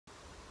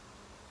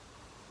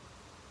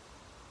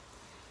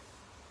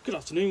Good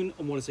afternoon,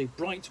 on what is a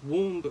bright,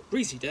 warm but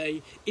breezy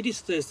day. It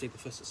is Thursday the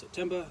 1st of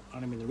September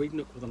and I'm in the reading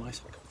nook with a nice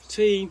hot cup of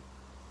tea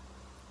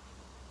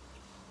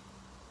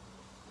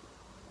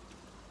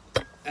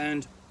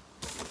and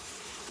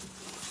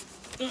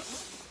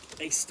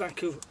a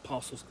stack of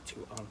parcels to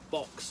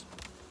unbox.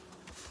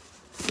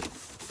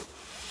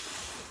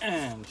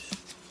 And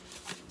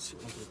let's see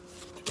what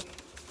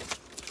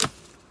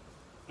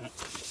I'm doing.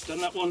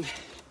 Done that one.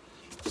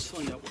 Let's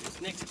find out what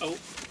is next. Oh,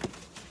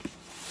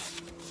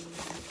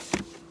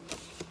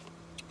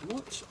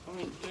 what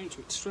I'm going to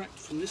extract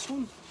from this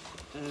one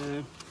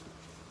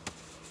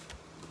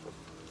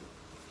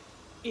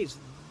is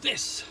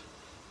this,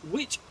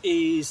 which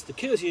is the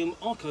Cursium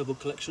Archival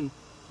Collection,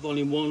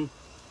 Volume 1,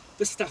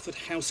 the Stafford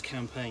House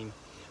Campaign,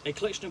 a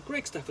collection of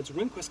Greg Stafford's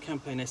RuneQuest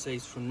campaign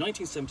essays from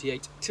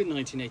 1978 to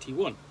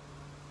 1981.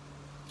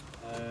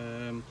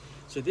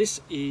 So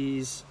this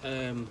is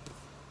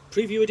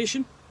preview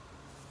edition,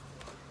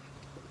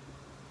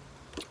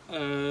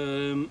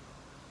 and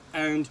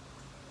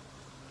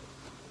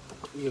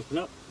we open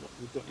up, what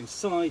we've got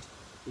inside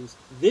is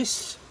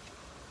this,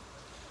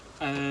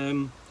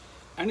 and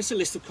it's a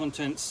list of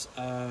contents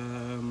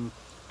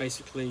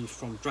basically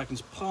from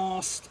Dragon's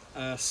Past,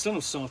 Son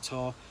of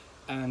Sartar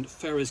and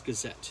Pharaoh's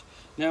Gazette.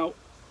 Now,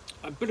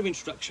 a bit of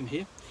introduction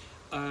here,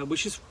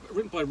 which is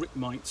written by Rick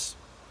Mites.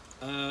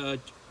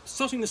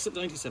 Starting in the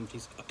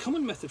 1970s, a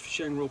common method for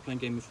sharing role-playing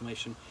game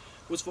information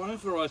was via a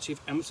variety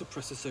of amateur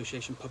press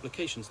association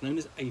publications known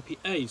as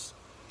APAs.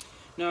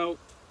 Now,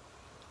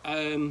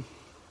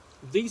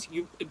 these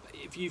were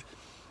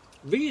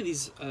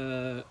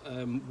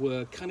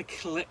kind of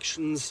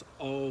collections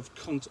of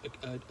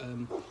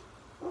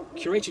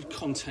curated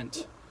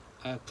content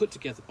put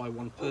together by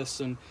one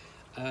person.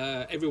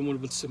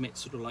 Everyone would submit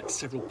sort of like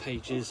several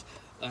pages,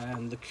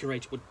 and the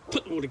curator would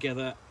put them all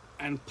together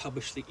and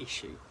publish the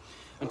issue.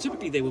 And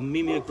typically they were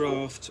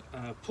mimeographed,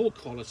 poor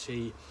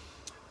quality.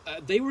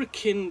 They were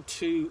akin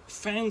to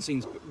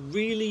fanzines, but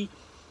really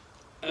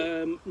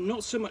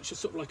not so much a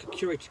sort of like a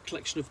curated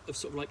collection of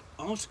sort of like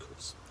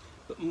articles,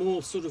 but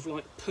more sort of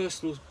like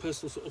personal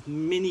sort of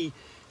mini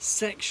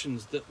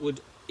sections that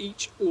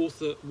each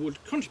author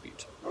would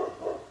contribute.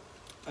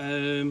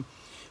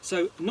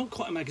 So not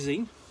quite a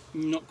magazine,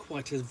 not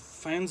quite a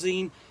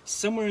fanzine,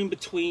 somewhere in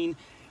between.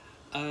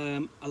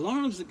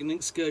 Alliance and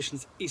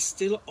Excursions is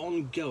still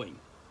ongoing,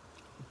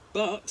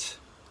 but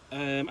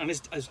and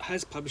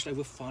has published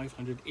over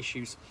 500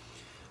 issues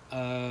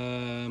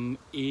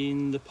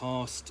in the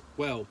past,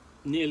 well,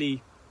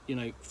 nearly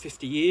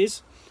 50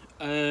 years.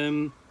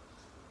 And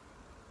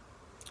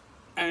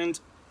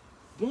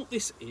what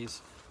this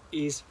is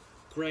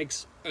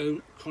Greg's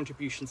own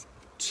contributions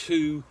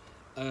to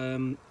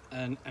an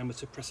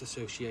amateur press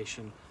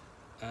association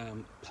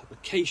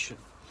publication.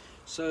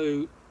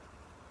 So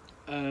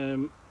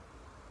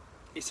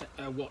it's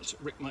what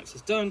Rick Mites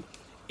has done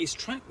is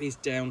track these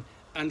down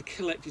and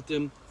collected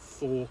them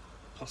for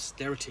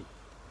posterity.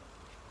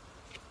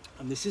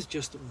 And this is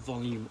just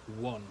volume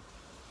 1.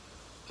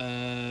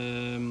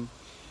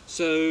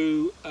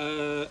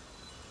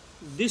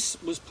 This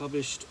was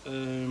published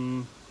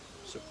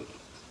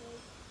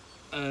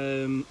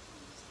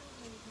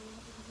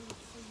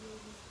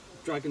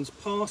Dragon's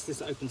Past.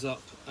 This opens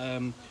up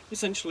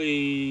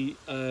essentially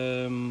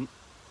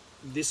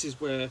this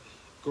is where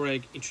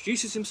Greg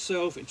introduces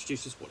himself,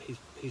 introduces what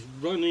he's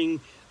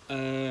running,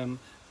 and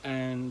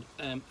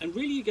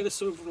really you get a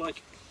sort of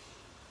like,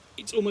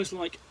 it's almost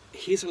like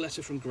here's a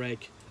letter from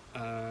Greg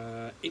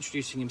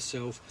introducing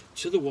himself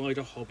to the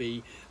wider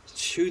hobby,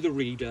 to the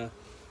reader,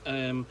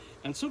 and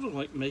sort of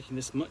like making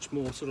this much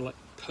more sort of like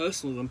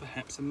personal than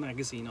perhaps a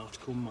magazine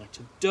article might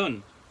have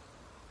done.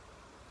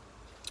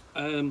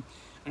 And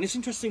it's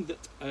interesting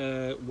that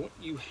what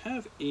you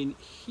have in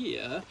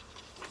here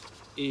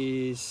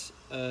is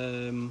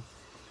sort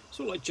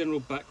of like general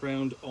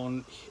background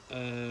on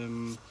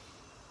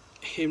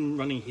him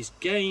running his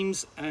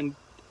games, and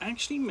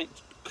actually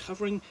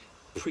covering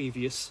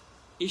previous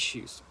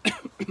issues.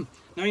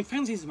 Now, in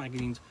fanzines and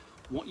magazines,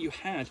 what you'd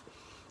have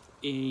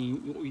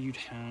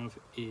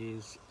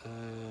is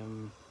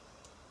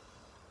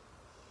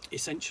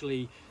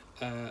essentially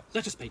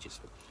letters pages.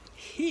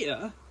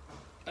 Here,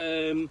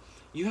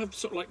 you have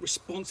sort of like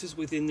responses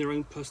within their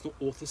own personal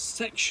author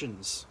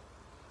sections.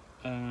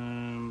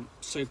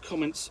 So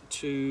comments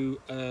to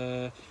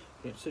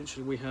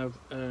essentially we have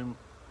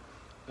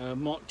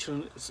Mark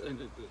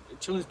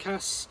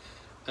Chillencass,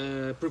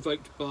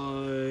 provoked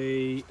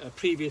by a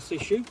previous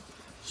issue.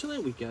 So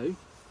there we go,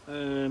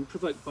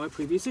 provoked by a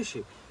previous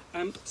issue.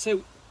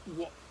 So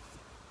what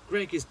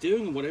Greg is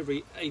doing, and what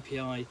every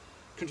API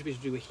contributor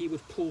do, he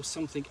would pull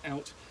something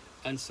out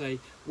and say,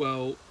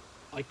 well,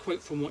 I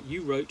quote from what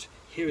you wrote,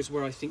 here is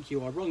where I think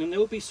you are wrong. And there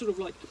will be sort of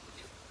like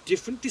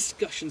different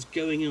discussions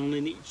going on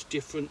in each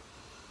different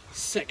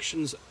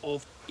sections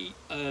of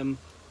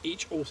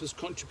each author's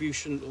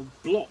contribution or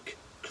block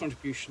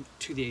contribution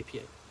to the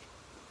APA.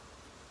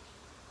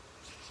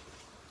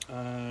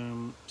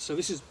 So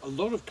this is a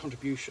lot of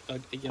contribution,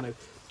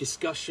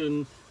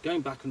 discussion,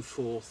 going back and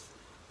forth,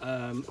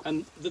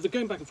 and the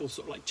going back and forth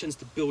sort of like tends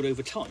to build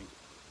over time.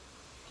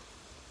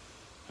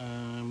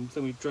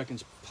 Then we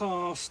Dragons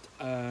Past,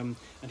 and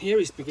here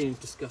he's beginning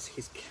to discuss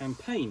his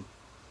campaign.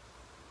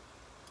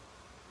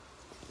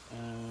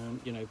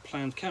 You know,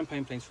 planned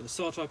campaign plans for the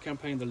Sartar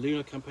campaign, the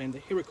Lunar campaign, the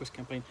Hero Quest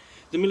campaign,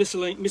 the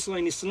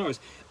miscellaneous scenarios.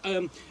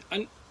 And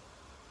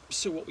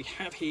so what we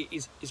have here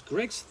is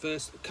Greg's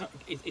first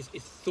is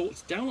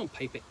thoughts down on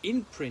paper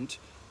in print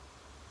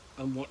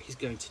on what he's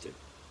going to do.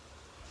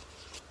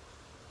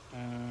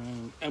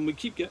 And we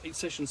keep getting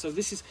sessions. So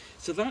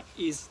that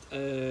is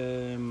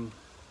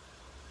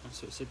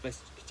so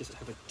basically just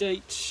have a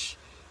date.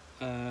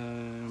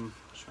 Trying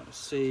to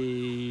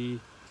see.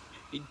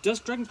 It does.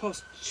 Dragon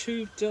Pass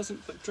 2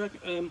 doesn't, but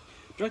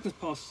Dragon's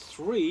Pass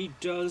 3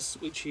 does,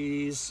 which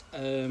is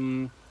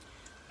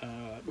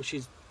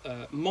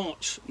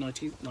March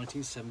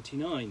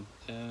 1979.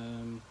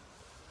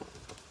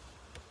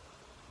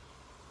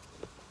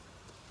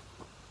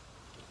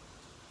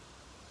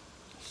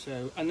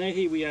 So, and then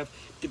here we have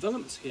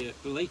developments here,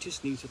 the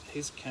latest news of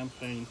his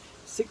campaign,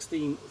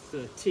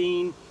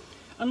 1613.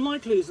 And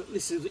likely is that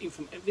this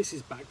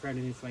is background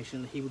and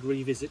information that he would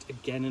revisit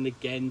again and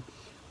again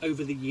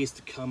over the years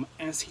to come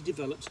as he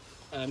develops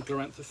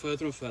Glorantha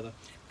further and further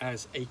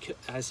as a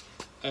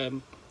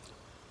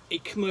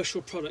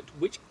commercial product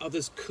which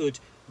others could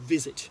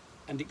visit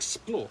and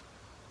explore.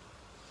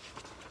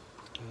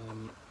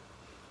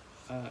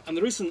 And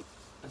there isn't,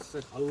 as I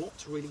said, a lot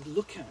to really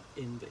look at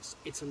in this.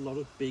 It's a lot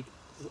of big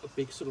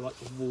sort of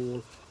like a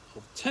wall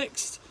of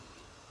text,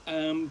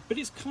 but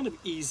it's kind of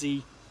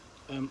easy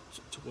to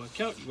work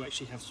out. You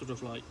actually have sort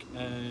of like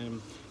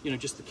you know,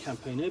 just the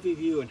campaign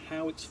overview and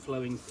how it's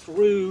flowing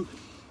through.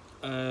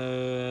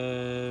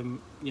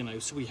 You know,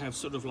 so we have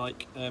sort of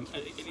like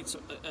it's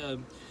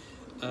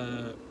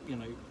you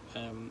know,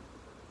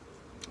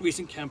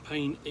 recent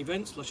campaign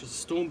events such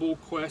as the Stormball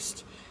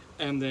quest,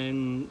 and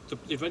then the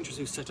adventurers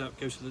who set out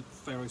go to the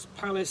Pharaoh's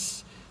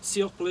Palace,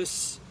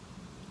 Seopolis,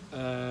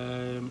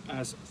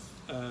 as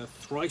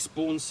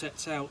Thriceborn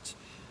sets out.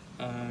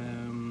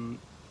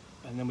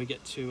 And then we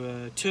get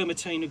to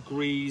Termitane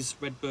agrees,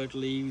 Redbird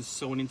leaves,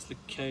 so on into the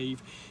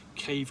cave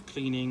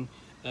cleaning,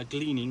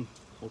 gleaning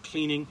or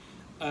cleaning,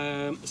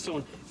 so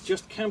on.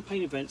 Just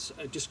campaign events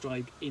are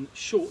described in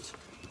short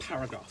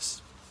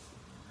paragraphs,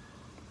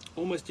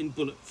 almost in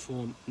bullet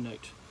form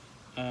note.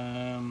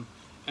 And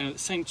at the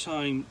same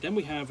time, then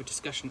we have a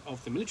discussion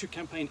of the military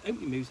campaign,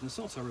 opening moves in the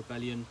Sartar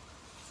Rebellion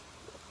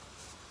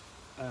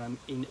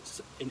in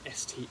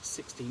ST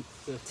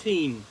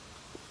 1613.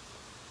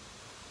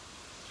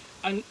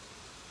 And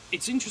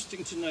it's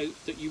interesting to note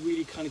that you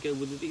really kind of go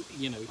with the,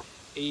 you know,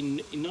 in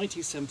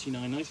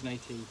 1979,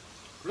 1980,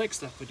 Greg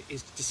Stafford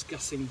is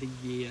discussing the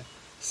year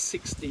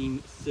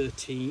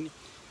 1613,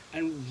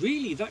 and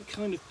really that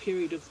kind of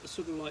period of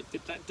sort of like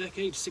that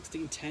decade,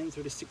 1610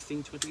 through to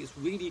 1620, is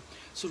really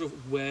sort of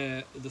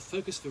where the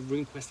focus for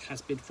RuneQuest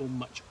has been for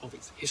much of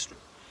its history.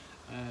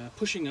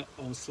 Pushing up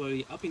on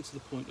slowly up into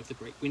the point of the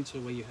Great Winter,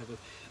 where you have a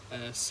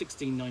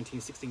 1619,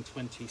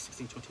 1620,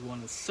 1621,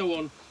 and so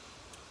on.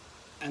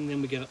 And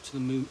then we get up to the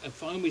move, and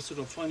finally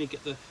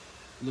get the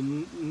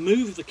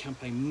move of the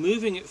campaign,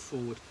 moving it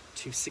forward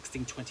to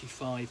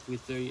 1625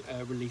 with the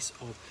release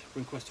of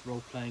RuneQuest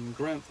Role Playing and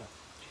Glorantha.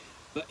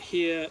 But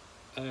here,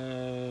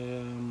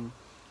 you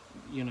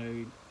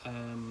know,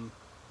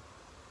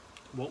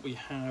 what we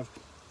have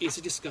is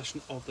a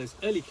discussion of those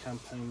early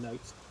campaign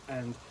notes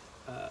and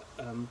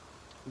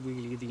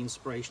really the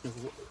inspiration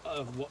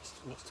of what's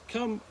to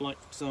come. Like,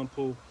 for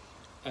example,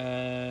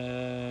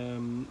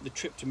 the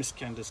trip to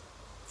Miskander's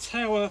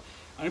Tower,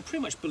 and I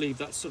pretty much believe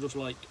that sort of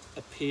like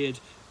appeared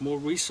more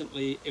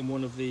recently in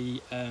one of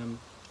the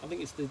I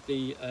think it's the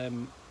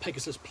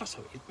Pegasus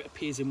Plateau. It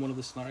appears in one of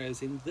the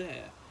scenarios in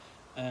there.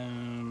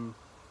 And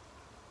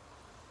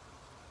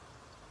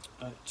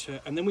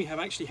then we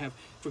actually have,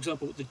 for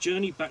example, the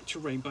journey back to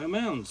Rainbow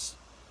Mounds,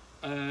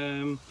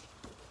 and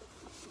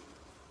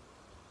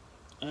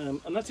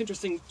that's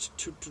interesting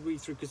to read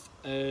through, because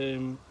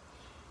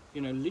you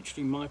know,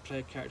 literally my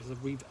player characters are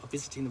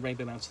visiting the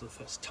Rainbow Mountains for the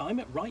first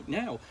time right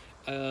now.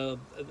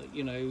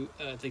 You know,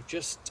 they've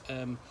just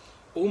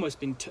almost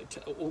been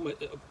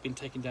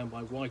taken down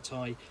by White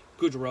Eye.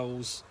 Good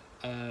rolls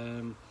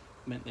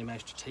meant they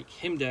managed to take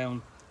him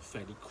down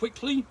fairly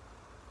quickly,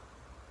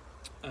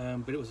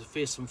 but it was a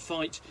fearsome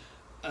fight.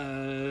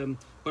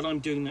 But I'm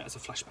doing that as a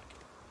flashback,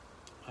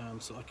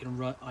 so I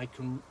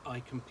can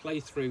play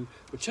through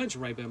Return to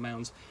Rainbow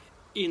Mounds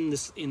in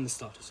the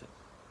starter set.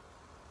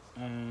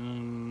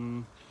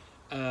 And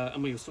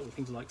we have sort of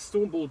things like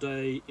Stormball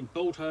Day in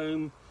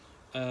Boldholm,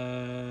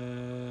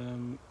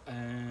 and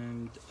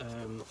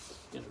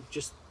you know,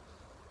 just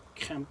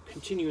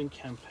continuing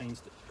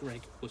campaigns that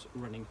Greg was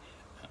running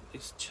at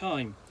this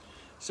time.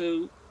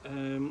 So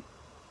you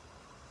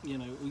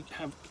know, we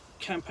have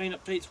campaign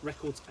updates,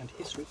 records, and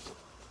history.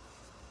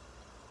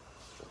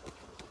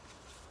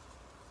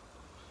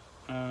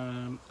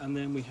 And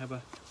then we have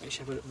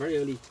actually have a very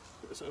early,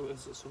 sort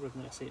of,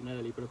 I say it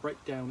early, but a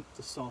breakdown of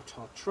the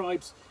Sartar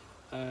tribes,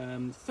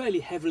 fairly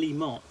heavily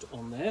marked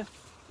on there.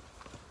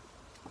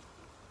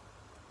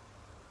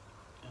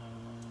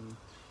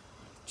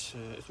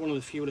 it's one of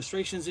the few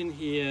illustrations in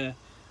here,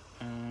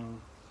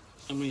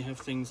 and we have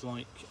things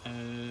like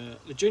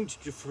the journey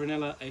to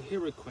Frenella, a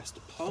hero quest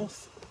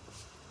path.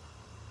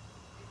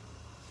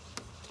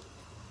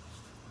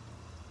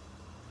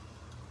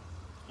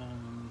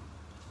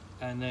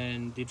 And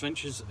then the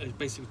adventures,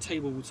 basically a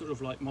table sort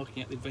of like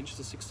marking out the adventures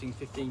of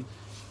 1615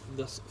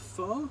 thus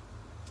far.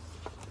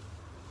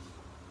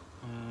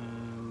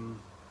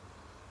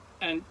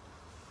 And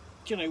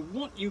you know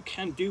what you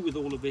can do with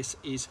all of this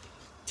is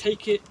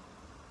take it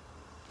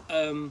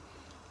and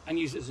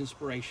use it as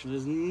inspiration.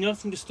 There's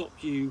nothing to stop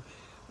you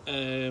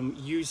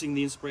using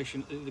the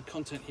inspiration, the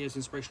content here as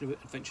inspiration of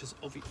adventures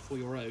of it for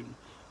your own.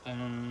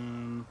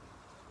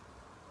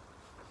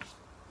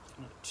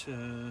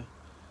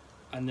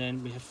 And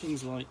then we have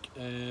things like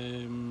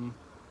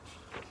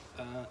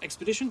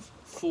Expedition,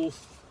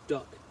 4th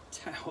Duck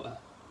Tower.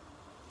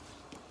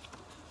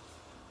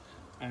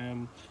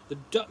 The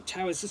Duck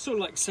Tower is a sort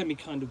of like semi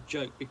kind of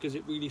joke, because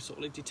it really sort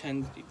of like it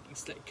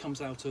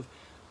comes out of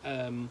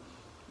you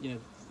know,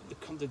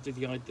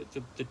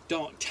 the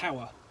Dark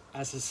Tower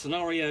as a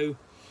scenario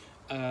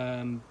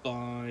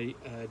by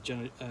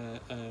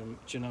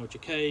Genoa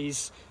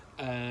Jacques,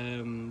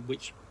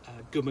 which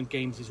Goodman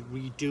Games is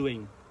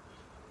redoing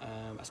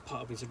as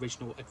part of his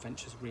original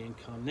Adventures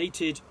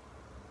Reincarnated.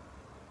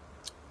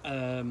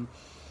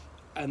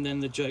 And then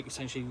the joke,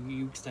 essentially,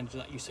 you extend to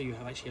that. You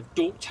actually have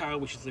Dork Tower,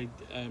 which is the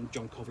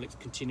John Kovlic's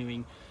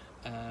continuing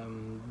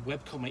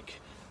webcomic,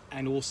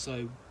 and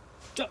also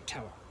Duck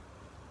Tower.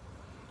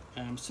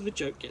 So the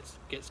joke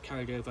gets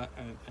carried over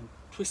and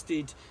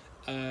twisted.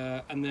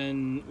 And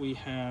then we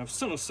have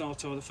Son of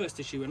Sartar, the first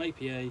issue, an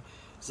APA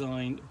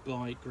designed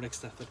by Greg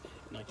Stafford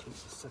in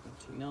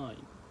 1979.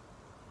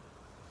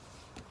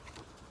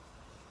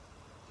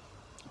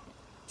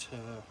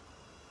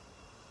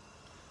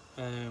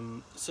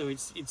 So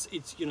it's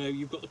you know,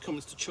 you've got the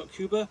comments to Chuck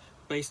Huber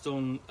based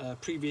on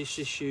previous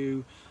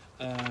issue,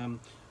 a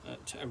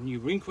new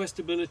RuneQuest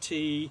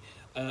ability,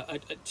 a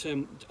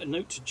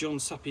note to John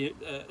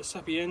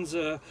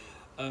Sapienza,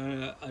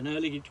 an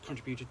early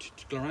contributor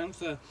to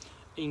Glorantha,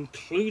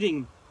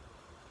 including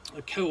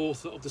a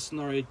co-author of the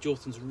scenario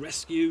Jorthan's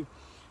Rescue,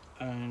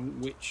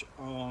 which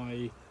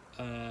I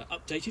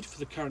updated for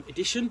the current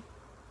edition,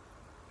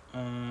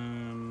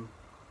 and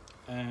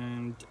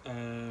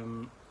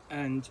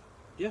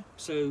yeah,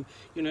 so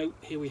you know,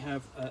 here we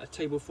have a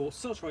table for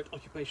Sartarite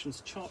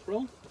Occupations chart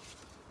roll.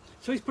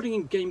 So he's putting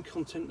in game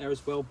content there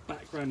as well,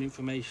 background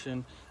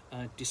information,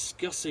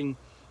 discussing,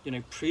 you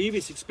know,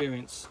 previous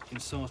experience in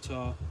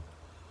Sartar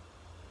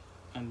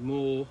and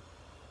more,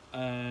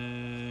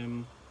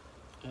 and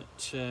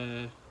at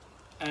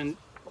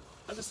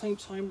the same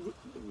time,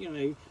 you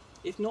know,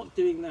 if not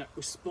doing that,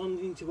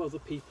 responding to other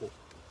people,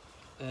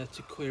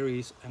 to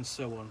queries and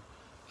so on.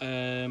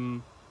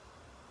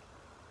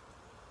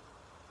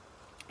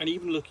 And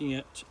even looking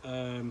at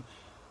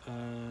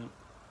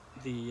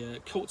the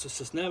cults of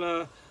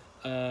Cisnella,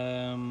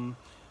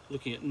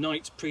 looking at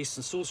knights, priests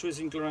and sorcerers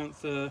in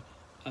Glorantha,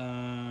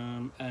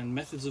 and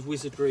methods of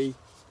wizardry,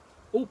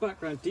 all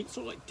background, deep,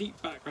 sort of like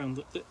deep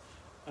background that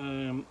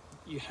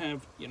you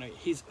have, you know,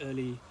 his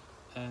early,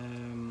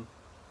 the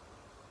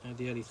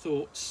early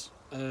thoughts,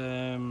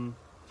 and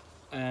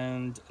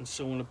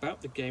so on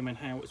about the game and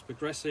how it's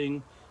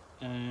progressing.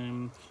 We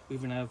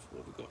even have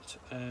what we've got.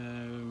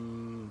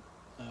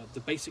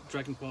 The basic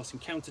Dragon Pass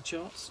encounter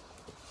charts,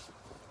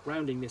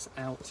 rounding this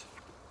out,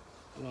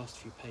 the last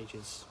few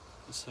pages,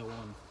 and so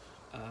on.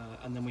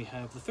 And then we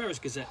have the Ferris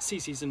Gazette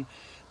C-Season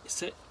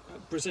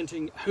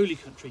presenting Holy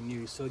Country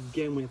news. So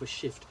again, we have a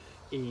shift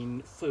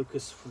in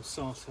focus from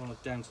Sartar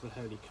down to the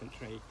Holy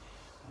Country,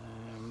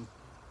 and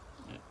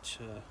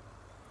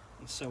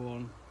so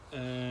on.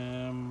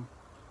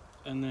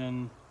 And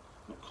then,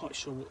 not quite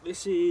sure what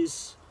this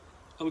is.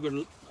 Oh, we've got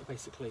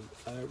basically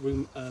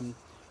Rune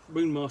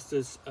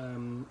Master's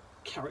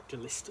character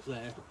list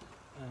there.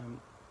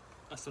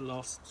 That's the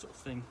last sort of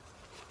thing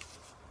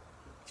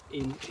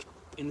in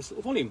this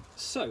little volume.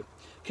 So,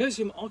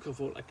 Chaosium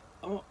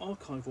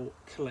Archival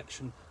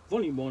Collection,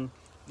 Volume 1,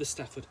 the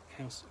Stafford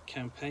House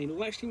Campaign,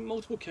 or actually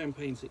multiple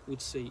campaigns it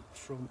would see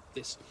from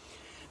this.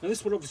 Now,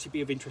 this would obviously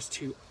be of interest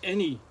to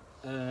any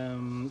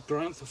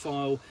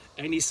Gloranthophile,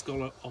 any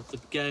scholar of the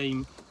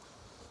game,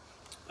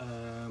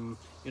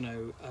 you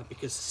know,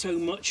 because so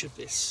much of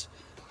this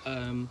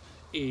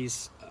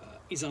is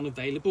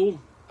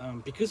unavailable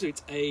because of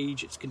its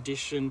age, its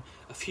condition.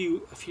 A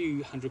few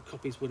hundred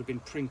copies would have been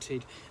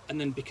printed and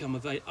then become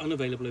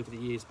unavailable over the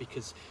years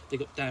because they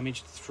got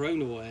damaged,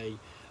 thrown away.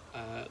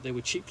 They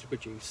were cheaply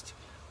produced,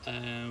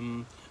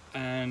 and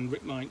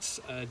Rick Might's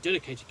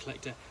dedicated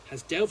collector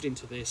has delved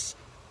into this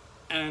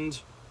and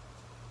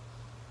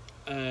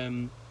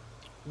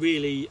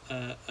really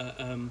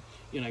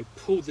you know,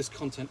 pulled this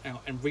content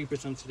out and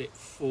represented it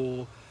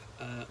for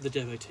the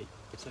devotee.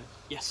 So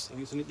yes, I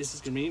think this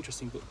is going to be an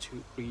interesting book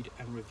to read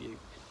and review.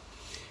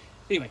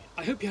 Anyway,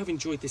 I hope you have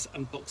enjoyed this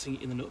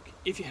unboxing in the Nook.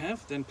 If you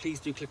have, then please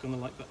do click on the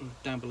like button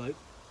down below.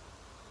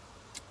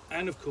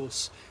 And of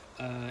course,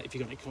 if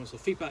you've got any comments or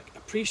feedback,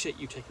 appreciate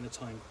you taking the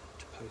time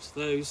to post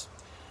those.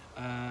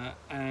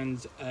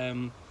 And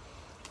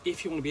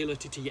if you want to be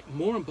alerted to yet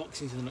more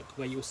unboxings in the Nook,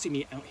 where you'll see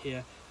me out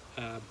here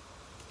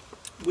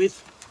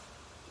with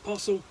a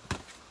parcel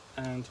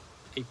and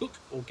a book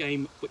or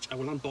game which I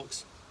will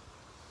unbox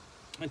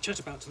and chat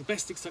about to the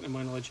best extent of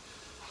my knowledge,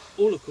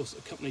 all of course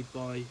accompanied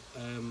by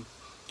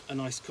a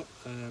nice cup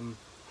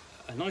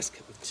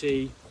of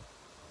tea,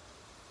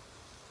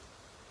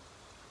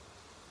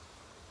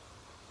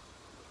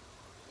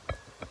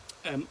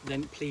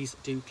 then please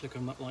do click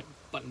on that like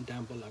button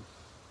down below.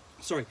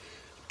 Sorry,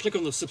 click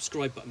on the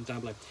subscribe button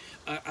down below.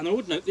 And I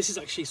would note, this is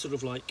actually sort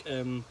of like,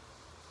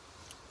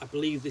 I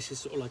believe this is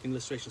sort of like an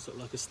illustration, sort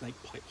of like a snake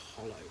pipe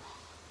hollow.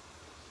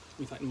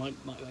 In fact, it might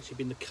have actually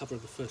been the cover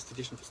of the first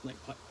edition for Snake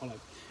Pipe Hollow.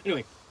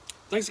 Anyway,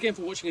 thanks again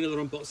for watching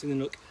another unboxing the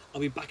Nook.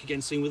 I'll be back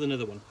again soon with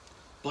another one.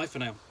 Bye for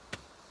now.